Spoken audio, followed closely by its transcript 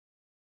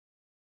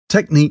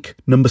Technique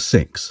number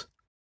 6.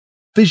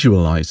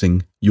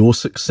 Visualizing your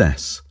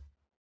success.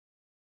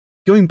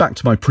 Going back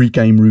to my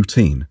pre-game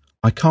routine,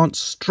 I can't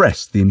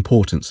stress the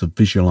importance of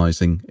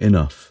visualizing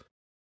enough.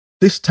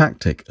 This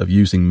tactic of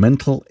using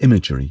mental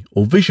imagery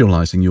or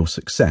visualizing your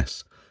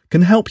success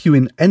can help you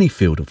in any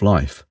field of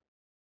life.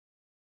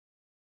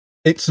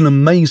 It's an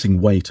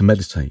amazing way to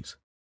meditate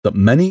that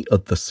many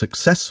of the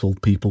successful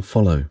people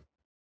follow.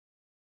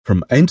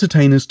 From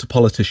entertainers to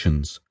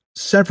politicians,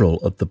 several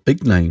of the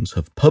big names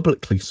have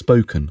publicly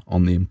spoken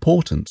on the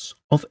importance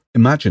of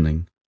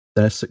imagining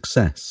their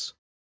success.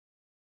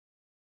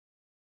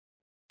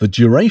 The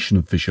duration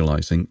of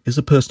visualizing is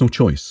a personal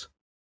choice.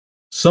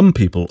 Some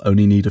people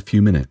only need a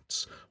few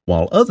minutes,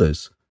 while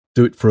others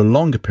do it for a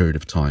longer period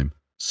of time,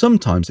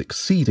 sometimes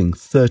exceeding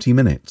 30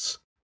 minutes.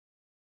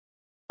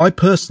 I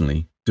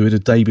personally do it a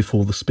day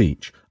before the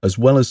speech, as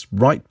well as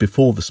right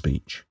before the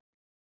speech.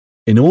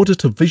 In order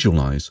to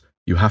visualize,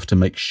 you have to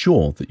make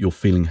sure that you're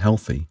feeling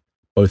healthy,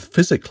 both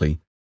physically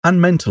and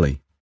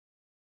mentally.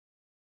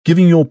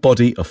 Giving your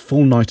body a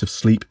full night of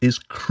sleep is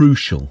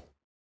crucial.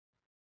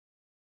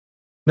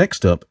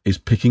 Next up is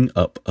picking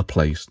up a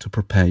place to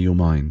prepare your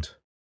mind.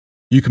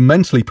 You can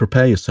mentally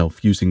prepare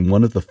yourself using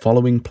one of the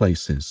following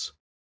places: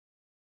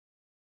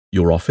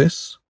 your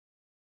office,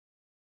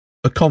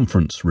 a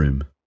conference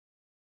room,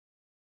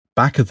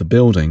 back of the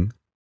building,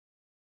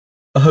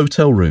 a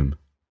hotel room.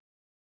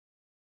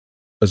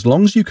 As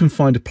long as you can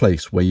find a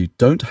place where you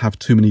don't have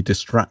too many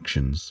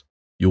distractions,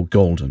 you're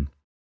golden.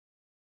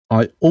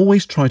 I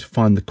always try to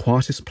find the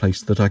quietest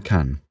place that I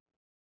can.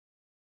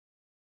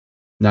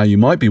 Now, you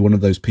might be one of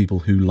those people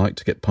who like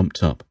to get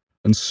pumped up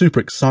and super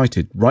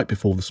excited right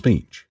before the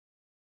speech.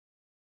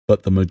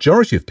 But the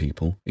majority of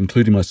people,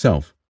 including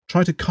myself,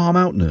 try to calm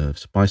out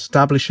nerves by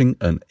establishing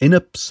an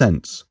inner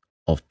sense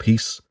of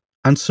peace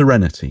and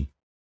serenity.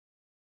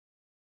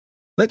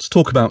 Let's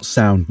talk about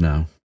sound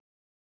now.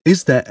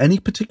 Is there any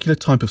particular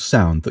type of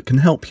sound that can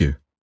help you?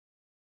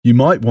 You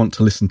might want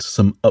to listen to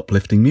some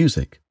uplifting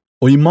music,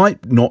 or you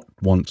might not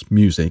want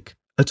music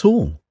at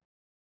all.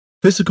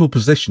 Physical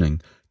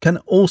positioning can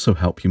also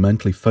help you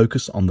mentally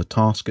focus on the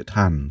task at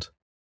hand.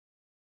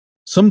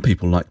 Some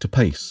people like to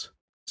pace,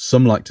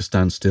 some like to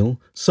stand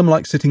still, some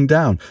like sitting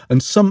down,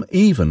 and some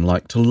even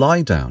like to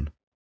lie down.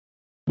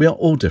 We are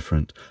all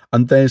different,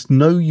 and there's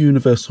no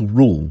universal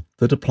rule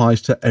that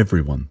applies to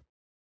everyone.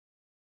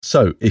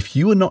 So, if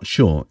you are not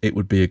sure, it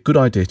would be a good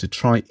idea to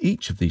try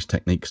each of these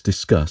techniques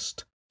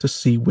discussed to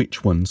see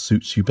which one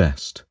suits you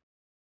best.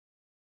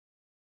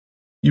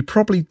 You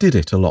probably did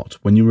it a lot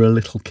when you were a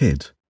little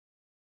kid.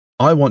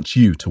 I want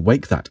you to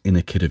wake that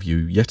inner kid of you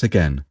yet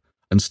again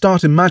and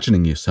start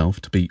imagining yourself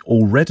to be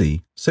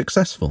already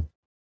successful.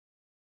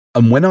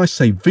 And when I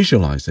say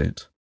visualize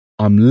it,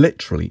 I'm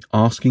literally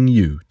asking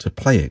you to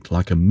play it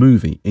like a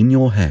movie in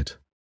your head.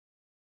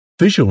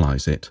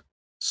 Visualize it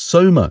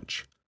so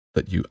much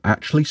that you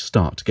actually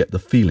start to get the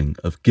feeling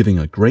of giving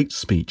a great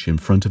speech in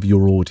front of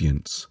your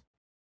audience.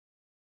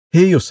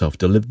 Hear yourself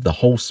deliver the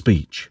whole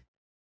speech.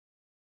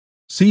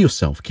 See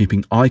yourself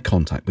keeping eye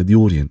contact with the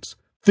audience.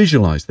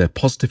 Visualize their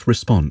positive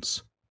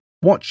response.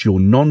 Watch your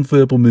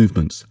non-verbal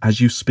movements as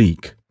you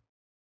speak.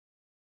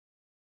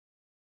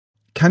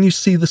 Can you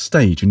see the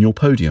stage and your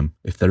podium,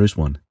 if there is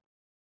one?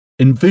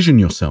 Envision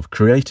yourself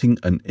creating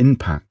an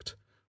impact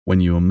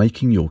when you are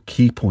making your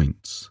key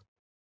points.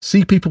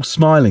 See people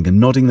smiling and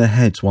nodding their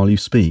heads while you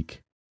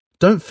speak.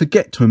 Don't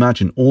forget to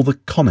imagine all the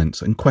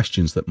comments and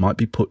questions that might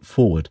be put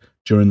forward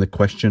during the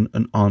question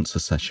and answer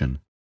session.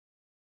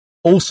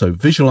 Also,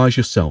 visualize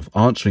yourself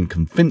answering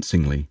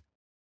convincingly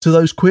to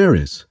those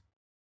queries.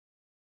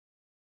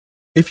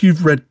 If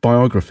you've read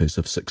biographies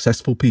of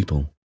successful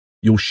people,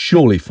 you'll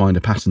surely find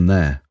a pattern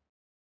there.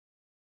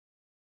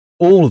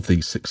 All of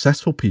these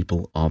successful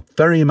people are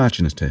very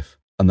imaginative,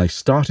 and they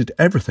started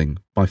everything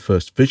by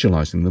first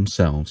visualizing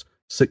themselves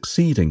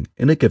succeeding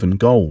in a given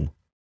goal.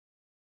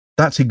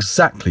 That's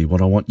exactly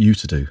what I want you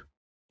to do.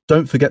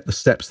 Don't forget the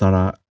steps that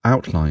are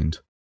outlined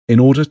in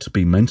order to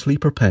be mentally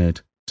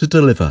prepared to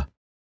deliver.